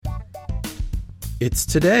It's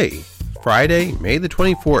today, Friday, May the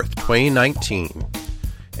 24th, 2019.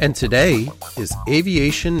 And today is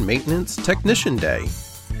Aviation Maintenance Technician Day.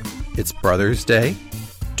 It's Brothers Day,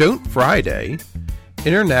 Don't Fry Day,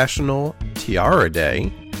 International Tiara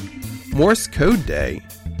Day, Morse Code Day,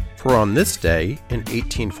 for on this day in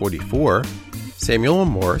 1844, Samuel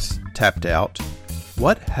Morse tapped out,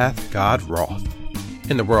 "What hath God wrought?"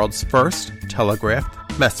 in the world's first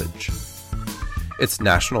telegraphed message. It's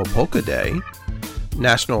National Polka Day,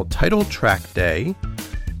 National Title Track Day,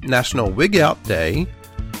 National Wig Out Day,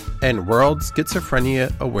 and World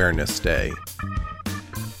Schizophrenia Awareness Day.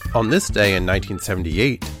 On this day in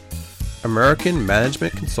 1978, American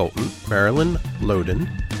management consultant Marilyn Loden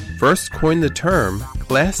first coined the term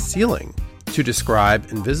glass ceiling to describe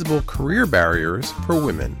invisible career barriers for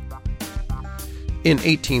women. In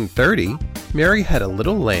 1830, Mary Had a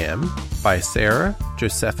Little Lamb by Sarah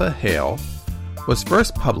Josepha Hale was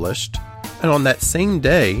first published, and on that same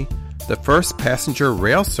day, the first passenger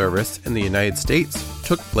rail service in the United States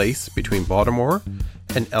took place between Baltimore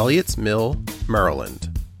and Elliott's Mill, Maryland.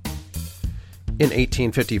 In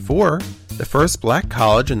 1854, the first black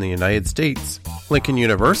college in the United States, Lincoln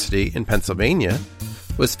University in Pennsylvania,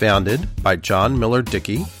 was founded by John Miller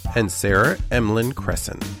Dickey and Sarah Emlyn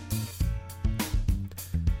Cresson.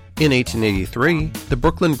 In 1883, the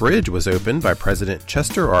Brooklyn Bridge was opened by President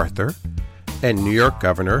Chester Arthur and New York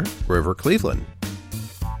Governor Grover Cleveland.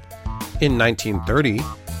 In 1930,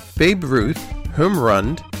 Babe Ruth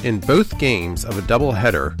home-runned in both games of a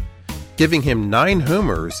doubleheader, giving him 9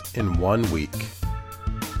 homers in 1 week.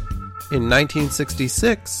 In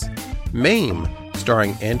 1966, Mame,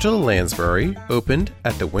 starring Angela Lansbury, opened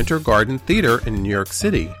at the Winter Garden Theater in New York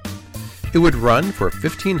City. It would run for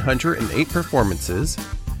 1,508 performances,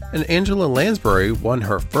 and Angela Lansbury won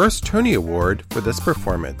her first Tony Award for this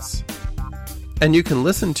performance. And you can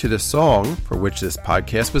listen to the song for which this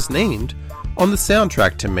podcast was named on the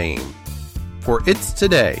soundtrack to Mame. For It's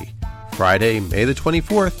Today, Friday, May the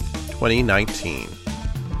 24th, 2019.